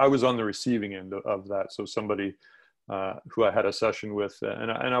 I was on the receiving end of that. So somebody who I had a session with,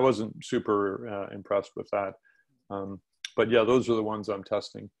 and I wasn't super impressed with that. But yeah, those are the ones I'm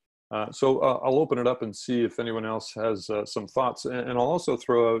testing. So I'll open it up and see if anyone else has some thoughts. And I'll also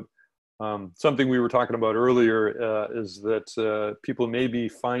throw out something we were talking about earlier, is that people may be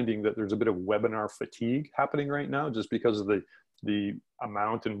finding that there's a bit of webinar fatigue happening right now, just because of the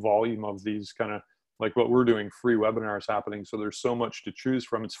amount and volume of these kind of, like what we're doing, free webinars happening. So there's so much to choose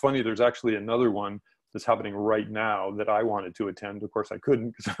from. It's funny, there's actually another one that's happening right now that I wanted to attend. Of course I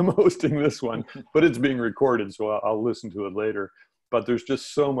couldn't because I'm hosting this one, but it's being recorded, so I'll listen to it later. But there's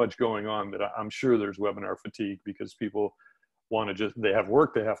just so much going on that I'm sure there's webinar fatigue, because people want to they have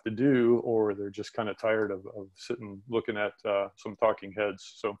work they have to do, or they're just kind of tired of sitting looking at some talking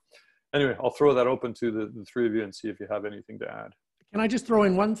heads. So anyway, I'll throw that open to the three of you and see if you have anything to add. Can I just throw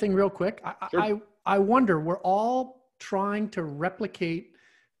in one thing real quick? Sure. I wonder, we're all trying to replicate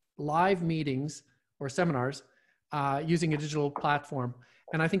live meetings or seminars using a digital platform.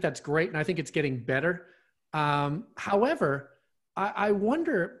 And I think that's great. And I think it's getting better. However, I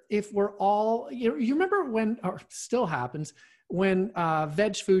wonder if we're all, you remember when, or still happens, when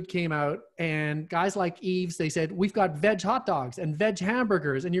veg food came out and guys like Eve's, they said, we've got veg hot dogs and veg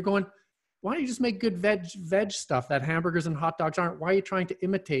hamburgers. And you're going, why don't you just make good veg stuff that hamburgers and hot dogs aren't? Why are you trying to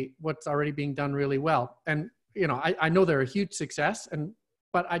imitate what's already being done really well? And, you know, I know they're a huge success,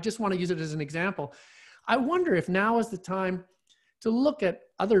 but I just want to use it as an example. I wonder if now is the time to look at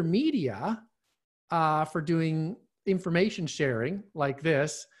other media for doing information sharing like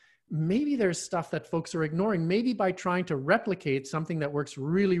this. Maybe there's stuff that folks are ignoring. Maybe by trying to replicate something that works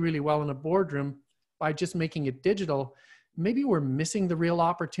really, really well in a boardroom by just making it digital, maybe we're missing the real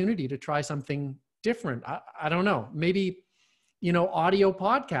opportunity to try something different. I don't know. Maybe, you know, audio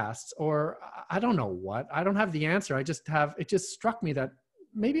podcasts, or I don't know what. I don't have the answer. It just struck me that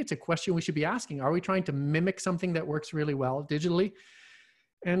maybe it's a question we should be asking. Are we trying to mimic something that works really well digitally?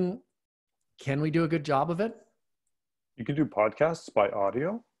 And can we do a good job of it? You can do podcasts by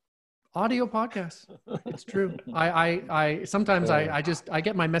audio. Audio podcasts. It's true. I sometimes I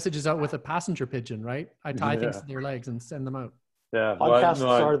get my messages out with a passenger pigeon, right? I tie things to their legs and send them out. Yeah. Podcasts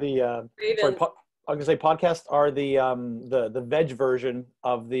are the I was gonna say podcasts are the veg version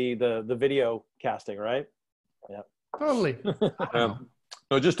of the video casting, right? Yeah. Totally.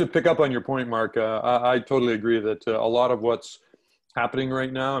 No, just to pick up on your point, Mark, I totally agree that a lot of what's happening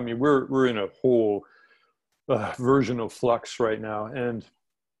right now, I mean, we're in a whole version of flux right now, and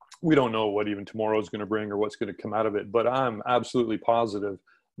we don't know what even tomorrow is going to bring or what's going to come out of it. But I'm absolutely positive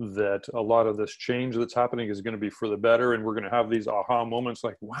that a lot of this change that's happening is going to be for the better. And we're going to have these aha moments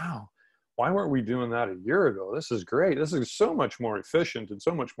like, wow, why weren't we doing that a year ago? This is great. This is so much more efficient and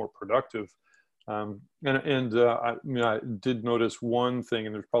so much more productive. I did notice one thing,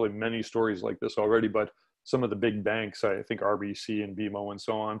 and there's probably many stories like this already, but some of the big banks, I think RBC and BMO and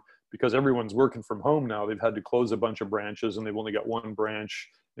so on, because everyone's working from home now, they've had to close a bunch of branches, and they've only got one branch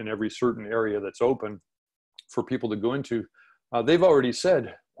in every certain area that's open for people to go into. They've already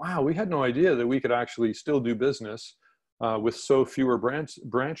said, wow, we had no idea that we could actually still do business with so fewer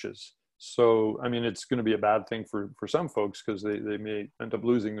branches. So, I mean, it's going to be a bad thing for some folks because they may end up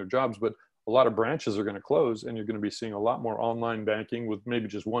losing their jobs, but a lot of branches are going to close, and you're going to be seeing a lot more online banking with maybe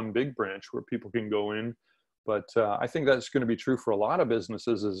just one big branch where people can go in. But I think that's going to be true for a lot of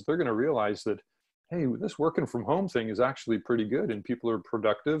businesses, is they're going to realize that, hey, this working from home thing is actually pretty good, and people are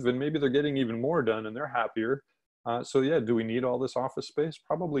productive, and maybe they're getting even more done and they're happier. So yeah, do we need all this office space?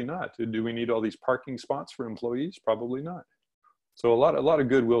 Probably not. Do we need all these parking spots for employees? Probably not. So a lot of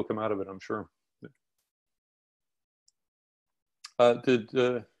good will come out of it, I'm sure.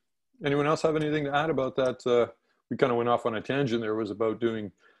 Did anyone else have anything to add about that? We kind of went off on a tangent there. It was about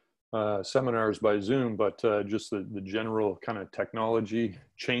doing seminars by Zoom, but just the general kind of technology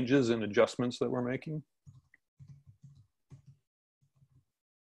changes and adjustments that we're making.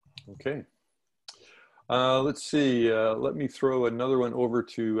 Okay. Let's see. Let me throw another one over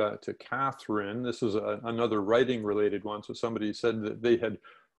to Catherine. This is another writing related one. So somebody said that they had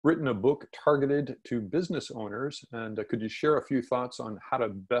written a book targeted to business owners, and could you share a few thoughts on how to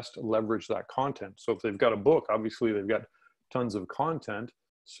best leverage that content? So if they've got a book, obviously they've got tons of content.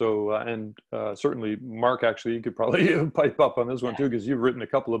 So, certainly Mark, actually, you could probably pipe up on this one too, because you've written a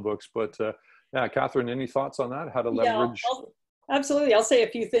couple of books, but yeah, Catherine, any thoughts on that? How to leverage? Yeah, absolutely. I'll say a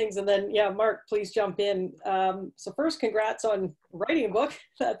few things, and then, yeah, Mark, please jump in. So first, congrats on writing a book.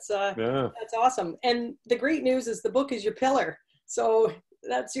 That's awesome. And the great news is the book is your pillar. So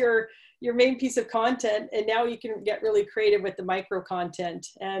that's your main piece of content. And now you can get really creative with the micro content.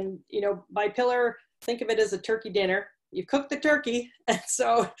 And, you know, by pillar, think of it as a turkey dinner. You cook the turkey, and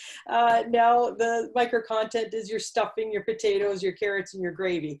so now the micro content is your stuffing, your potatoes, your carrots, and your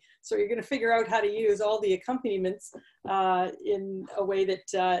gravy. So you're going to figure out how to use all the accompaniments in a way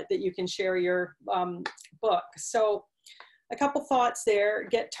that you can share your book. So a couple thoughts there.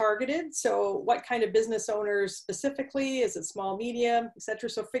 Get targeted. So what kind of business owners specifically? Is it small, medium, etc.?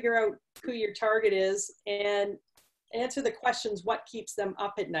 So figure out who your target is and answer the questions, what keeps them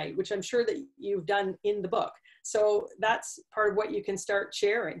up at night, which I'm sure that you've done in the book. So that's part of what you can start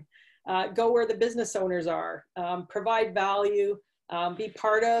sharing. Go where the business owners are, provide value, be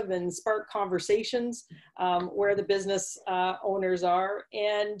part of and spark conversations where the business owners are,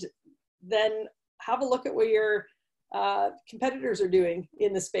 and then have a look at what your competitors are doing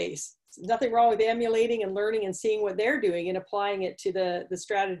in the space. There's nothing wrong with emulating and learning and seeing what they're doing and applying it to the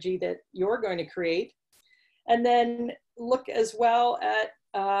strategy that you're going to create. And then look as well at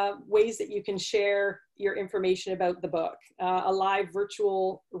ways that you can share your information about the book, a live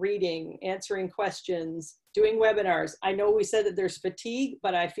virtual reading, answering questions, doing webinars. I know we said that there's fatigue,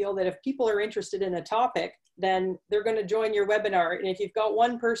 but I feel that if people are interested in a topic, then they're going to join your webinar. And if you've got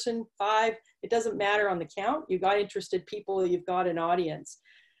one person, 5, it doesn't matter on the count. You've got interested people, you've got an audience.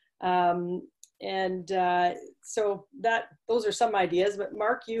 So those are some ideas, but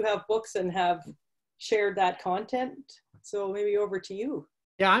Mark, you have books and have shared that content. So maybe over to you.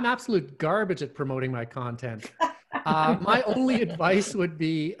 Yeah, I'm absolute garbage at promoting my content. My only advice would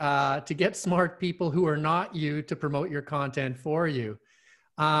be to get smart people who are not you to promote your content for you.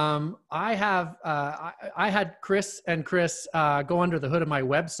 I had Chris and Chris go under the hood of my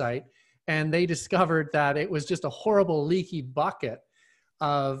website, and they discovered that it was just a horrible leaky bucket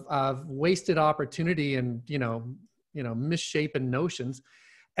of wasted opportunity and, misshapen notions.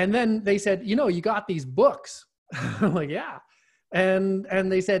 And then they said, you got these books. I'm like, yeah. And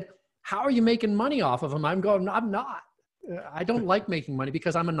they said, how are you making money off of them? I'm going, I'm not. I don't like making money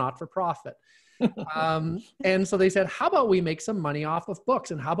because I'm a not-for-profit. And so they said, how about we make some money off of books,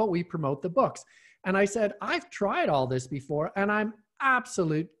 and how about we promote the books? And I said, I've tried all this before and I'm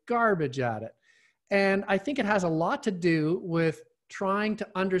absolute garbage at it. And I think it has a lot to do with trying to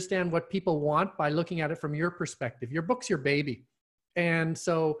understand what people want by looking at it from your perspective. Your book's your baby. And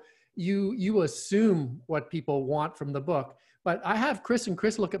so you assume what people want from the book. But I have Chris and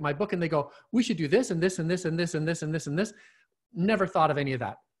Chris look at my book and they go, we should do this and this and this and this and this and this and this. Never thought of any of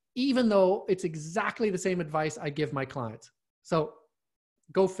that, even though it's exactly the same advice I give my clients. So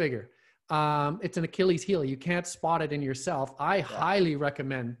go figure. It's an Achilles heel. You can't spot it in yourself. I highly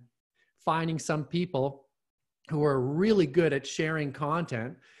recommend finding some people who are really good at sharing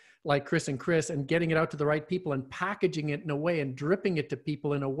content like Chris and Chris, and getting it out to the right people and packaging it in a way and dripping it to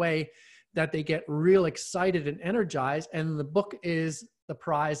people in a way that they get real excited and energized. And the book is the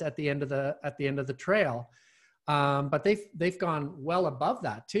prize at the end of the trail. But they've gone well above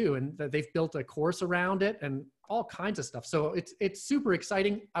that too. And they've built a course around it and all kinds of stuff. So it's super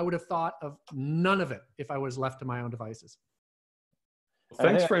exciting. I would have thought of none of it if I was left to my own devices.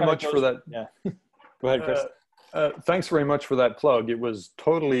 Thanks very much for that. Yeah. Go ahead, Chris. Thanks very much for that plug. It was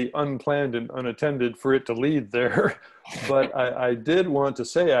totally unplanned and unattended for it to lead there. But I did want to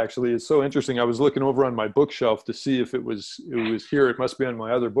say, actually, it's so interesting. I was looking over on my bookshelf to see if it was here. It must be on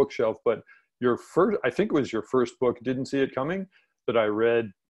my other bookshelf. But I think it was your first book, Didn't See It Coming, that I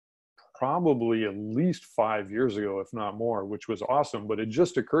read probably at least 5 years ago, if not more, which was awesome. But it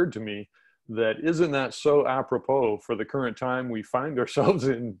just occurred to me that isn't that so apropos for the current time we find ourselves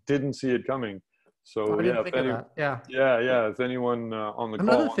in? Didn't see it coming. So if anyone on the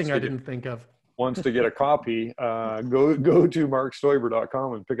another call thing I didn't think of wants to get a copy, go to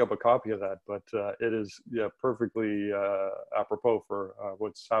marcstoiber.com and pick up a copy of that. But it is perfectly apropos for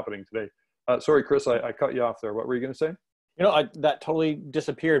what's happening today. Sorry, Chris, I cut you off there. What were you going to say? That totally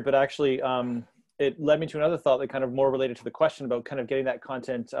disappeared, but actually it led me to another thought that kind of more related to the question about kind of getting that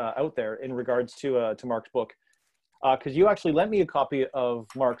content out there in regards to Mark's book. Because you actually lent me a copy of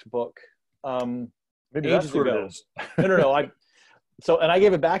Mark's book Maybe that's what it is. No. And I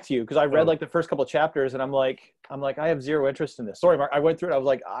gave it back to you because I read like the first couple of chapters and I'm like, I have zero interest in this. Sorry, Mark. I went through it. I was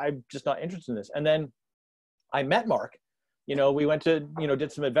like, I'm just not interested in this. And then I met Mark. We went to,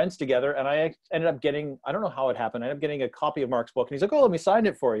 did some events together, and I ended up getting, I don't know how it happened. I ended up getting a copy of Mark's book, and he's like, oh, let me sign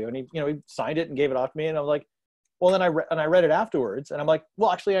it for you. And he signed it and gave it off to me. And I was like, well, then I read it afterwards, and I'm like,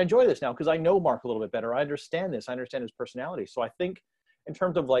 well, actually, I enjoy this now because I know Mark a little bit better. I understand this. I understand his personality. So I think in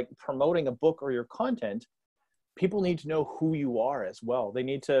terms of like promoting a book or your content, people need to know who you are as well. You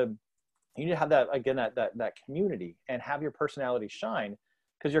need to have that, again, that community and have your personality shine,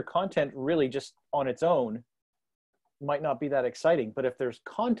 because your content really just on its own might not be that exciting. But if there's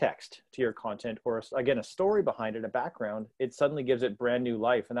context to your content, or again, a story behind it, a background, it suddenly gives it brand new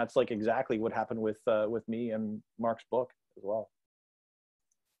life. And that's like exactly what happened with me and Mark's book as well.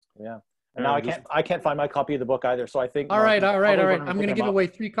 Yeah. And now I can't find my copy of the book either. So I think. All right. I'm going to give away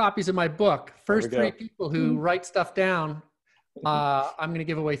 3 copies of my book. First 3 people who write stuff down, I'm going to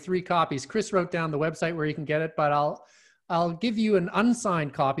give away 3 copies. Chris wrote down the website where you can get it, but I'll give you an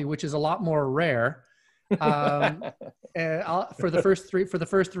unsigned copy, which is a lot more rare. For the first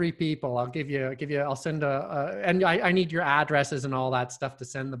 3 people, I'll send and I need your addresses and all that stuff to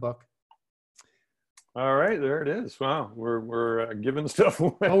send the book. All right, there it is. Wow, we're giving stuff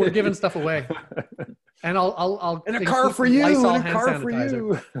away. Oh, we're giving stuff away. And I'll in a car for you. In a car for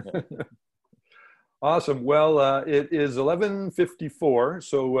you. Awesome. Well, it is 11:54,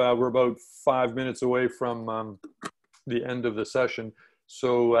 so we're about 5 minutes away from the end of the session.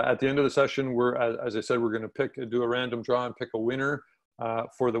 So at the end of the session, as I said, we're going to do a random draw and pick a winner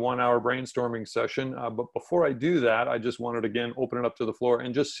for the 1-hour brainstorming session. But before I do that, I just wanted to again open it up to the floor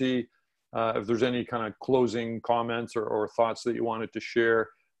and just see if there's any kind of closing comments or thoughts that you wanted to share.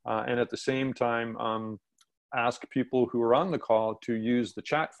 And at the same time, ask people who are on the call to use the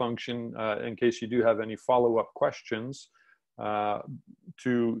chat function in case you do have any follow-up questions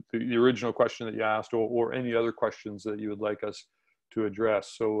to the original question that you asked, or any other questions that you would like us to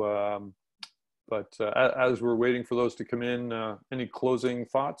address. So, as we're waiting for those to come in, any closing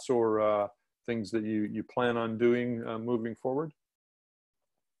thoughts or things that you plan on doing moving forward?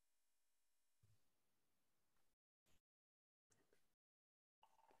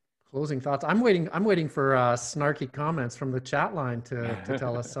 Closing thoughts. I'm waiting for snarky comments from the chat line to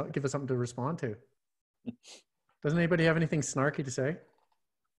tell us, give us something to respond to. Doesn't anybody have anything snarky to say?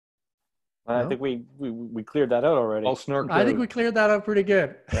 I think we cleared that out already. I'll snark. I think we cleared that out pretty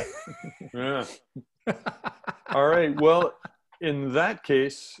good. Yeah. All right. Well, in that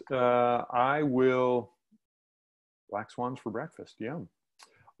case, I will. Black swans for breakfast. Yum.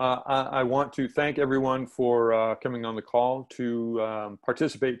 I want to thank everyone for coming on the call to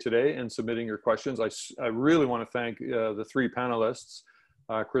participate today and submitting your questions. I really want to thank the three panelists,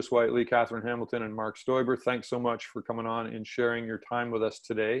 Chris Whiteley, Catherine Hamilton, and Marc Stoiber. Thanks so much for coming on and sharing your time with us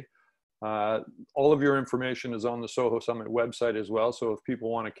today. All of your information is on the SOHO Summit website as well. So if people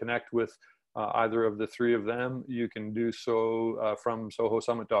want to connect with either of the three of them, you can do so from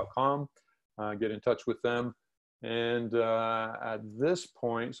sohosummit.com, get in touch with them. And at this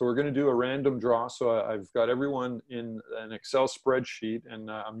point, so we're going to do a random draw. So I've got everyone in an Excel spreadsheet,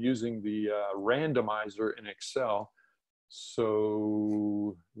 and I'm using the randomizer in Excel.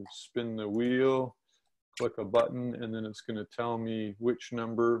 So spin the wheel, click a button, and then it's going to tell me which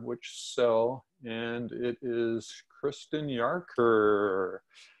number, which cell, and it is Kristen Yarker.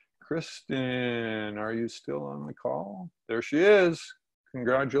 Kristen, are you still on the call? There she is.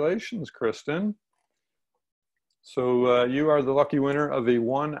 Congratulations, Kristen. So you are the lucky winner of a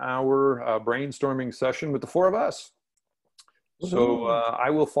 1-hour brainstorming session with the four of us. So I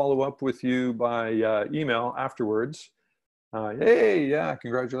will follow up with you by email afterwards. Hey, yeah,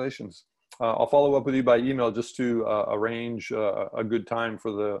 congratulations. I'll follow up with you by email just to arrange a good time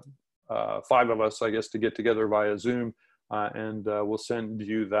for the 5 of us, I guess, to get together via Zoom. And we'll send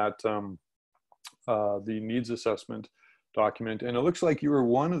you that, the needs assessment document. And it looks like you were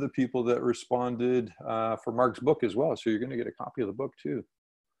one of the people that responded for Mark's book as well. So you're going to get a copy of the book too.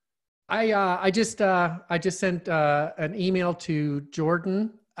 I just sent an email to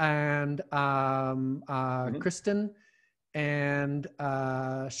Jordan and Kristen and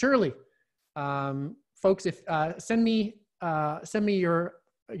Shirley. Folks, if send me your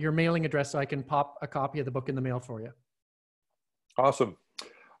mailing address so I can pop a copy of the book in the mail for you. Awesome.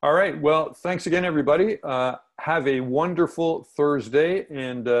 All right. Well, thanks again, everybody. Have a wonderful Thursday.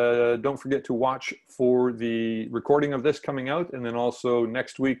 And don't forget to watch for the recording of this coming out. And then also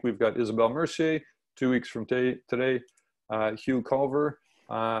next week, we've got Isabelle Mercier, 2 weeks from today, Hugh Culver.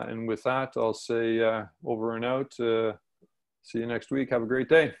 And with that, I'll say over and out. See you next week. Have a great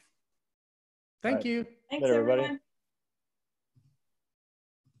day. Thank you. Thanks, everyone.